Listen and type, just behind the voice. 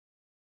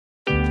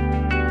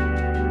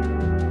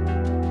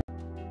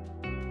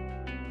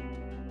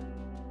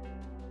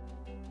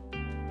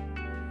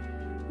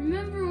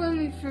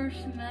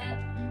first met.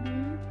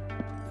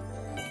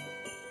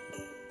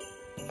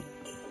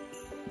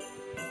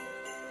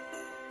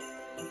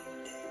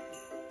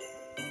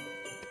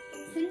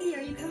 Cindy,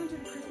 are you coming to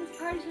the Christmas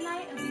party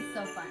tonight? It'll be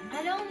so fun.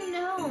 I don't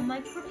know.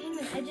 My poor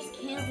penguin. I just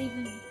can't leave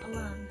him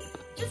alone.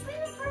 Just leave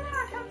it for an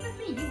hour. Come with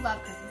me. You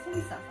love Christmas. It'll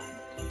be so fun.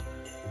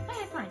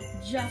 Okay, fine.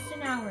 Just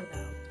an hour,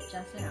 though.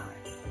 Just an hour.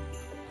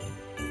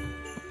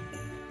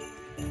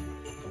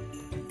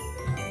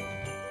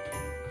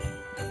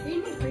 Are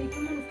you coming to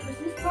the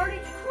Christmas party?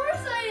 Of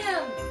course I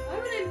am! Why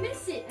would I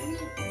miss it? I mean,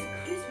 it's a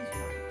Christmas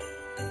party.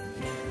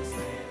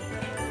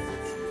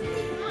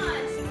 Cindy, come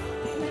on!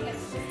 Oh my gosh.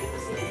 It's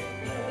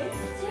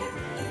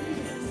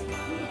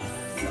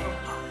so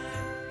hot.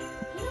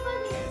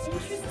 Nobody's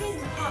interested in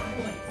hot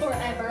boys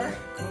forever.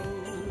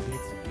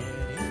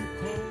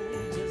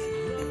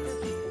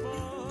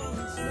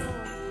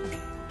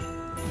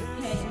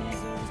 Hey,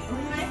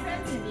 my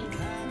friend Cindy.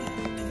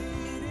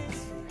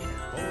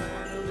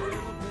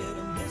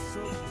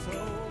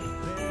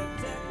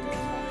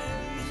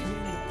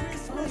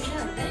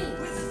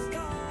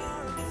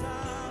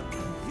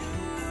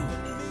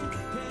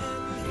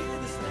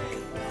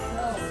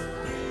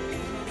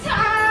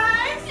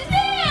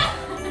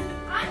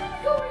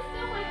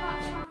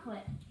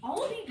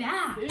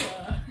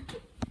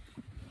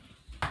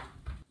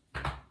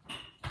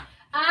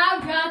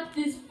 I've got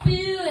this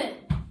feeling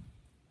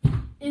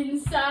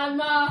inside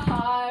my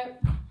heart.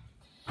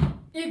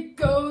 It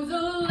goes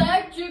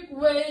electric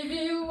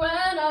wavy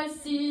when I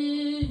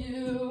see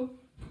you.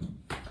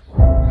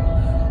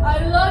 I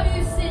love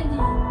you, Cindy.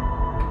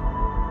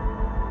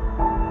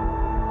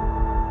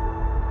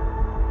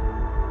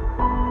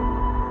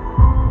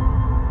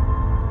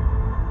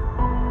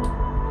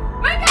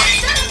 Wake up,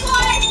 Santa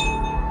Claus!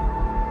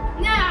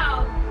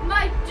 Now,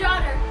 my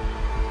daughter.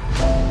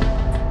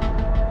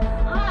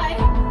 I've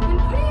been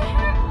putting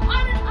her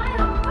on an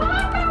island far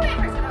away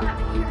first. I don't have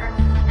to hear her.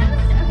 And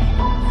listen, okay.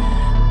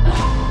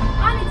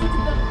 I need you to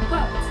build a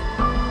boat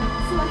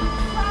so I can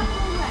travel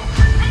away.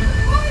 And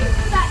before you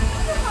do that,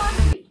 these are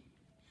concrete.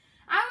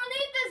 I will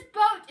need this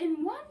boat in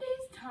 1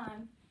 day's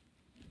time.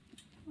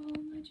 Oh,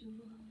 my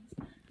jewels.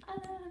 I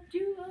love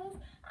jewels.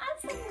 I'm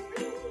so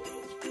rich.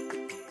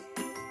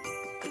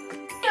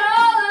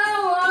 All I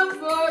want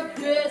for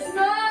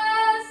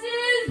Christmas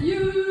is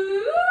you.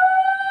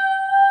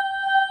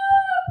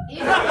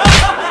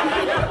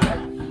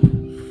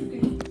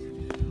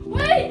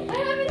 Wait, I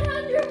haven't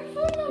had your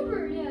phone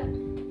number yet.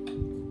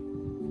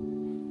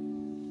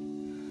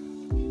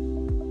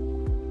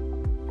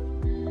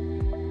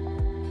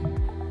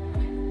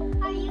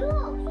 Are you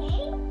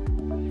okay?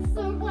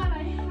 So glad I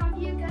have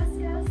you, Gus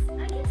Gus.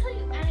 I can't tell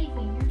you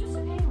anything. You're just a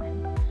penguin.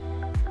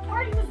 The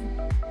party was...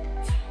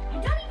 I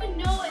don't even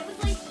know. It was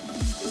like...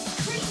 It was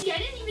crazy. I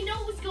didn't even know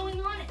what was going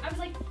on. I was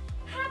like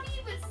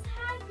happy but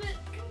sad but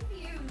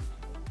confused.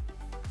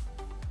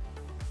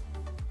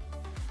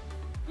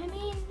 I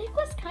mean, Nick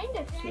was kind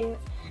of cute.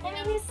 I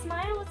mean, his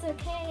smile was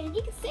okay, and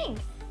he could sing.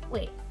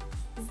 Wait,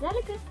 is that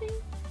a good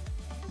thing?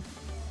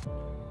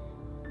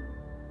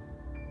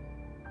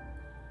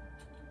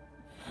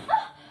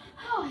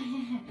 Oh,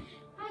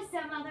 hi,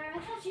 stepmother. I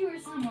thought you were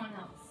someone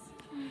else.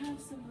 I have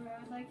somewhere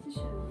I'd like to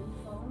show you.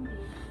 Follow me.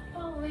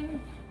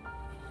 Following.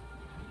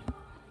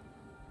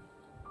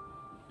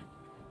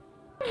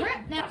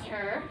 That's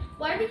her.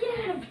 Why are we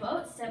getting in a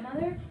boat,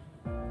 stepmother?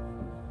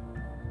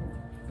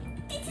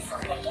 This is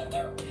what I can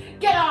do.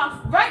 Get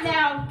off right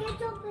now.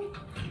 Get over.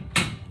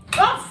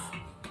 Off.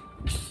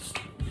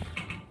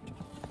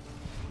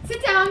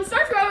 Sit down.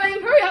 Start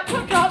rowing. Hurry up.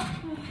 Hook up.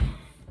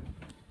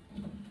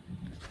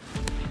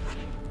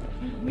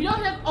 We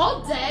don't have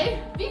all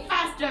day. Be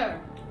faster.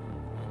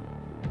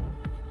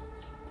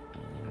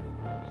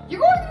 You're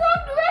going the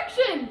wrong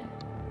direction.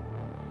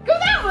 Go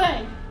that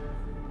way.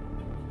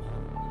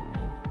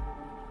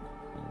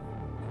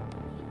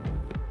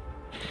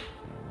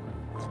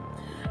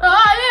 I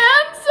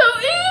am so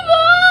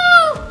evil!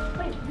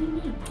 Wait, what do you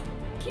mean?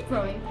 Keep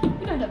rowing.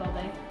 We don't have all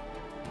day.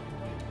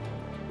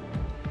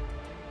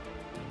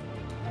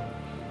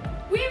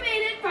 We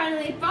made it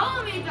finally.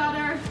 Follow me,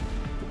 daughter.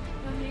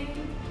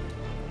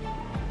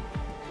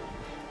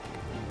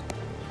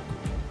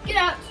 Get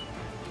out.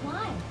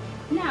 Why?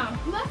 Now,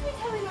 let me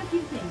tell you a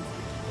few things.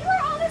 You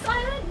are on this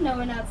island. No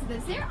one else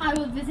lives here. I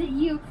will visit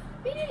you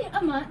maybe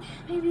a month,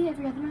 maybe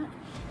every other month,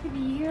 maybe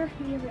a year,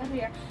 maybe every other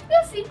year.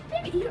 We'll see.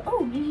 Maybe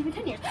maybe even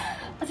 10 years.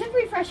 I'll try to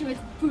refresh you with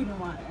food and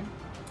water.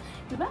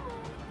 Goodbye.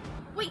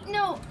 Wait,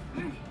 no.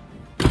 I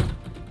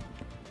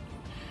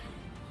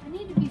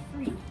need to be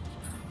free.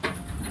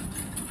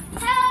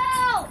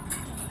 Help!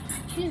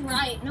 She's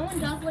right. No one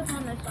does live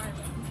on this island.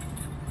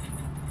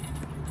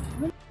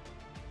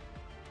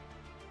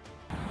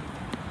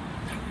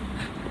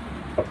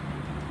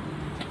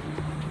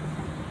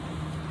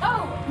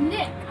 Oh,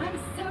 Nick, I'm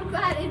so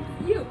glad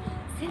it's you.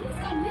 Cindy's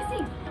gone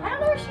missing. I don't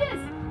know where she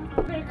is.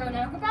 I better go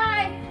now.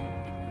 Goodbye.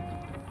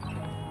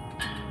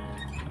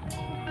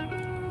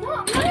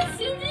 Not me,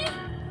 Cindy.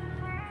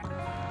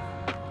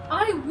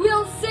 I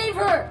will save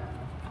her.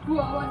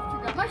 Whoa, I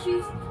forgot my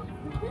shoes.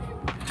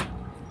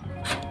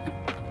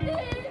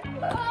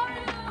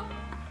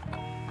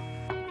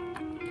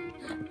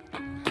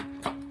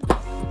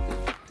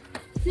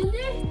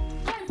 Cindy?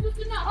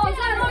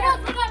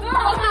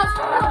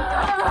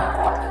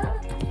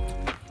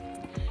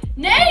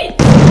 Nate!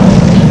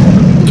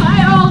 My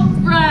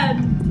old friend!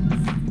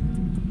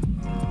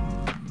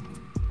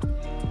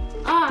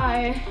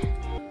 I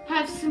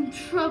have some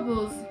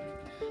troubles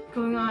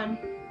going on.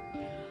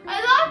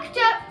 I locked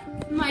up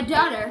my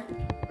daughter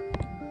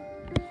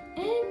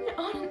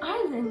on an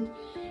island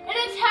in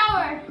a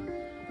tower,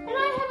 and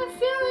I have a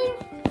feeling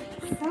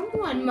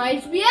someone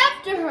might be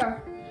after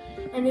her.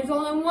 And there's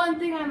only one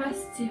thing I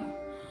must do.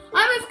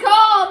 I must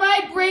call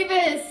my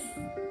bravest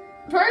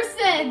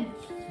person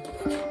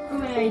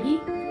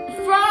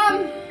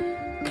from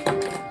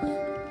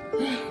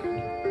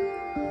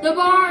the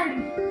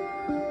barn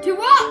to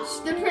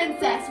watch the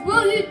princess.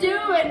 Will you do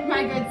it,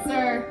 my good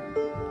sir?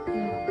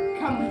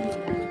 Come with me then.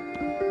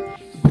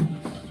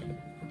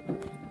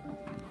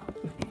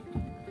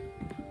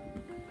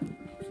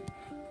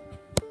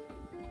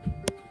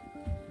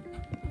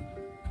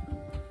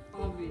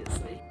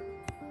 Obviously.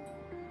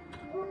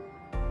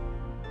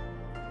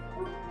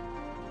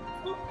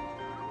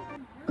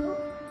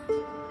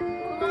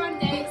 Come on,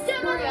 Nate.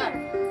 Hurry up.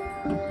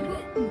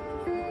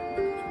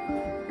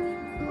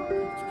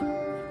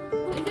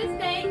 This is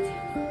Nate.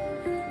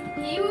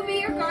 He will be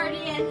your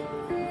guardian.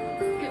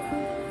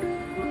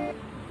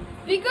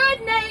 Be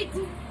good, Nate.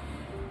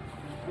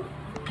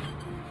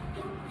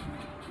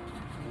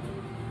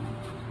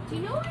 Do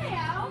you know a way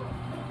out?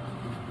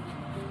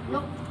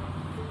 Nope.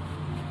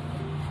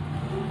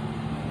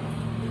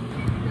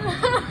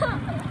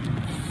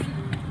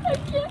 I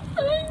can't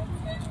find it.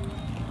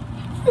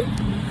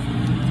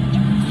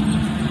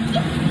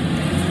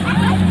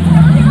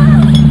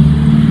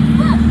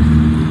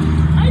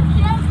 I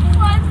can't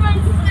find my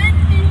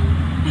Cindy.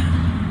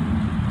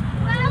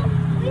 Well,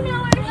 we know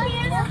where she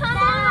is. Come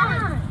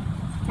on.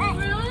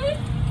 Really?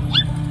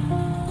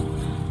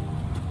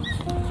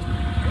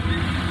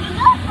 You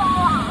don't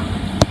fall off.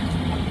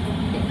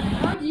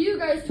 How do you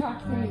guys talk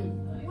to me?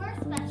 We're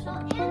special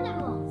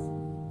animals.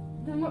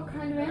 Then what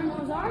kind of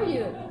animals are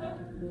you?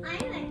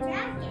 I'm a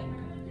dragon.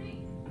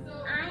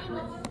 I'm a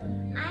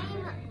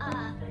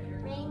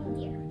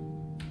reindeer.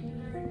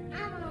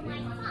 I'm a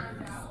white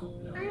fox.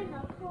 I'm a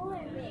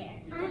polar bear.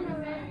 I'm a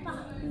red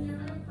fox.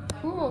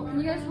 Cool. Can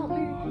you guys help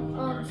me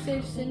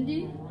save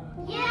Cindy?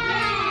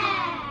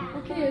 Yeah!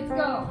 Okay, let's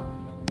go.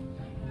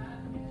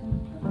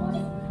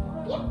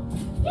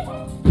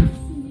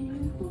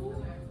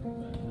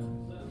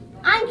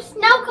 I'm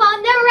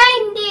Snowcone the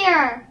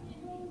reindeer.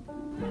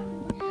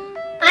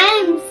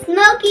 I'm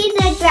Smokey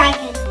the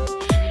dragon.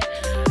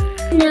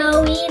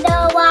 Snowy the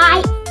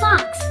white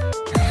fox.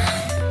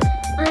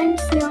 I'm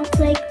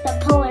Snowflake the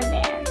polar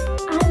bear.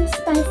 I'm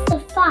Spice the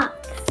fox.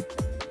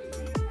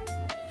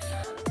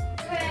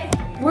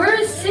 Where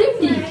is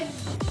Cindy?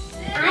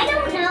 I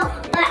don't know,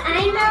 but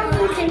I know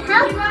who can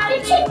help the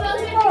chick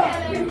people.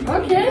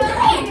 Okay.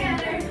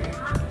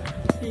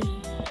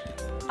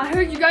 I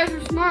heard you guys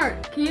are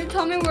smart. Can you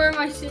tell me where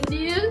my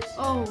Cindy is?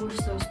 Oh, we're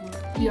so smart.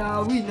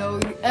 Yeah, we know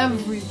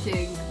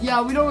everything.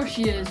 Yeah, we know where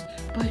she is.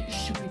 But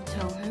should we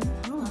tell him?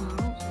 I don't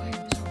know.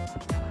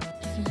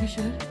 Do you think we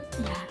should?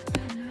 Yeah. I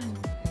don't know.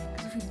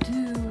 Because if we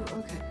do,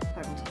 okay.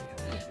 Fine, we'll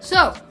tell you.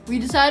 So, we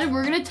decided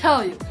we're going to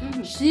tell you.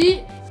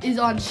 She is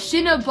on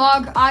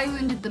Shinnabog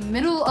Island at the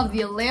middle of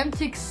the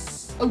Atlantic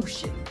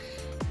Ocean.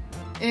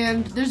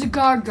 And there's a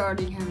guard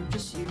guarding him,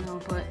 just so you know.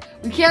 But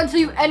we can't tell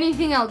you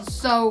anything else,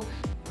 so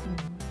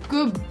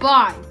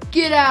goodbye.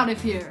 Get out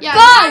of here. Yeah,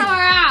 Bye! now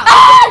we're out.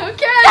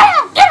 Okay.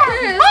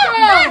 Okay,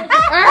 let's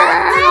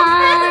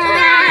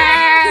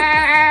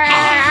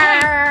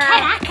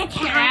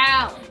go.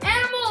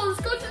 Animals,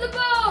 go to the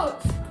boat.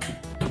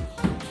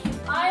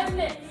 I am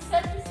Nick.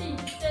 Set the scene.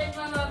 Save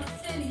my love,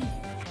 Cindy.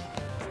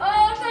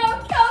 Oh no,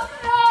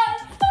 coconut!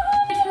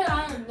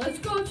 Let's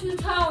go to the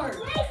tower.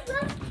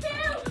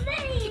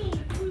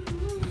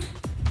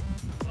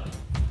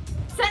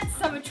 Since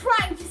I'm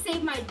trying to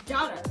save my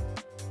daughter,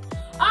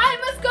 I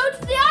must go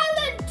to the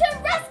island to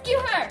rescue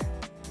her.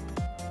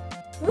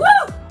 Woo!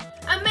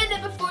 A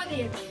minute before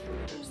the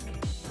intruders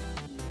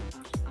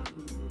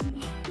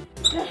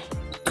came.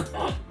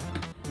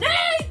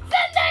 Nate!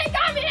 Cindy,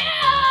 come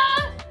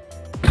here!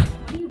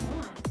 What do you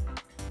want?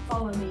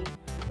 Follow me.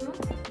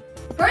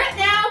 Hurry up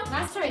now!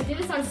 Last time I did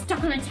this, I was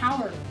stuck on a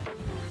tower.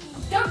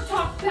 Don't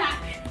talk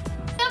back.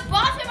 The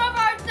bottom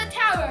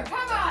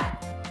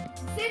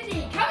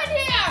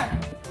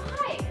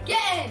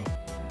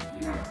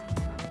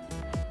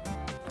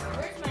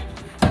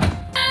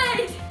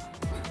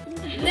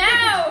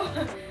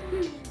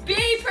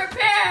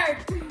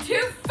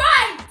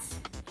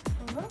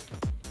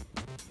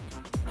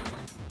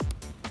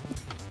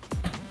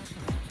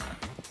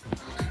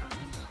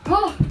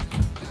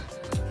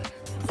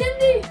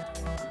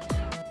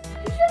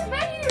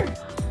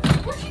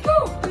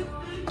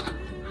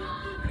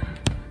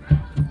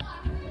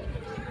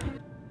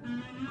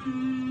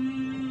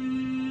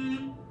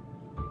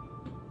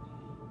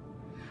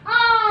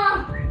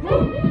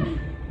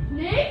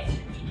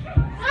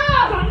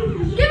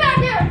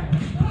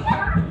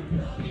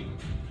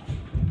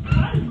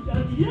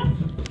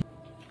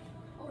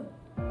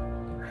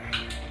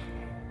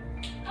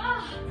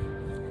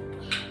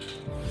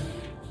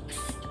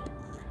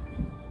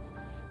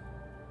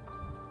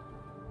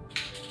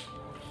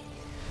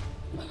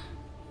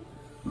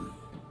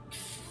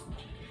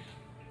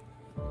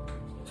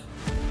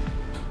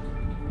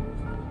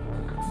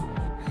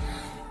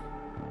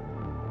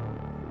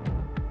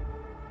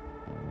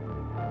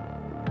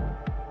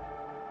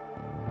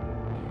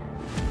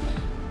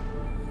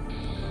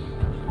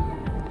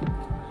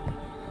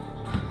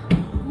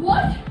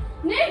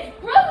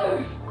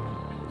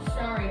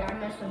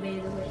May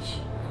the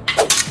witch.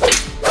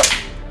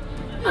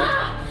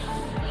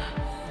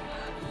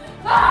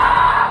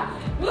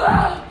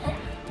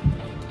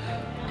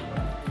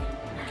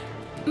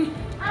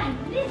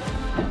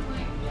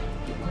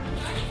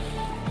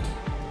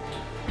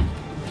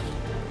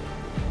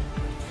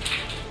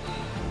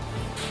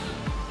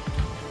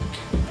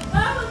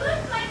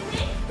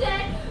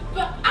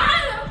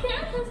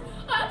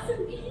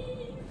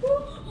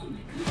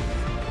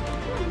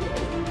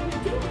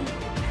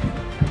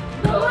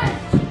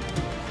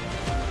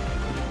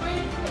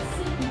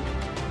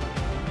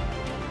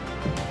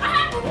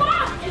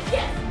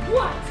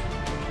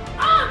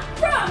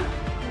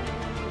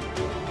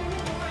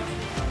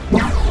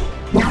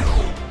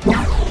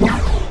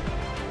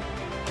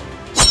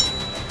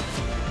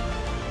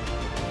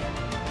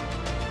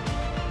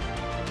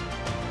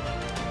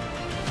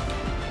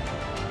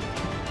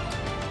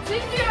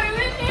 Cindy, are you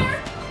in here?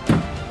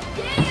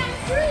 Yay, I'm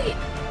free!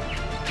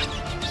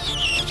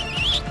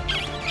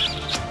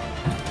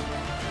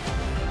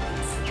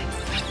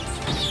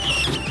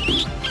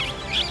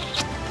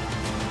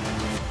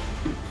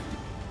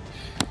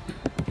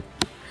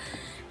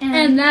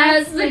 And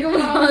that's the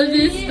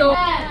Kawaji story.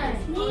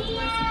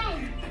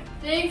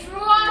 Thanks for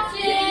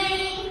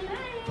watching!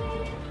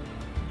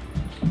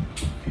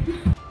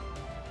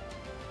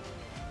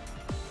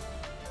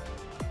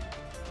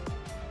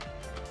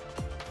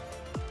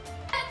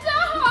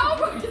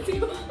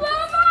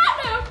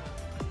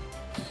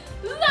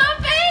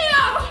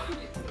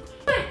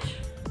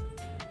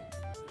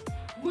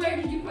 Where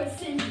did you put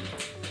Cindy?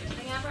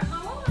 I got my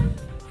own.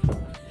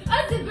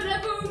 I said, but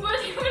boom, but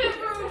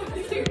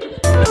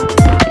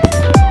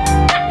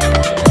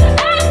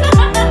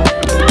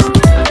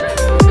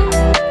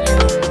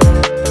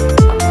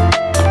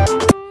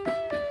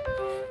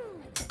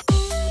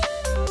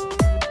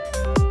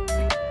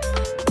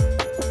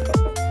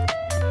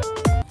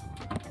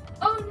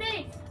Oh,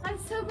 Nate, I'm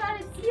so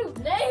glad it's you,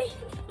 Nate.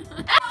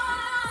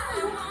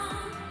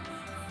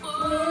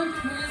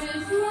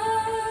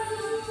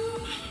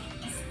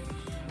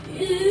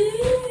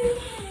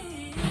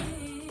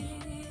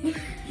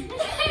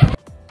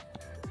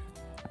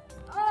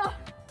 Oh,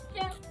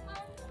 yeah.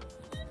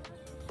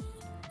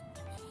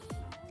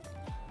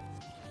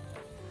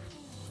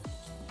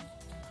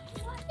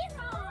 What's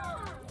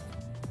wrong?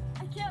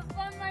 I can't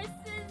find my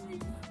Cindy.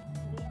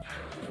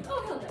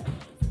 Oh, hello.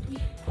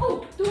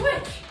 Oh, the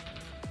witch.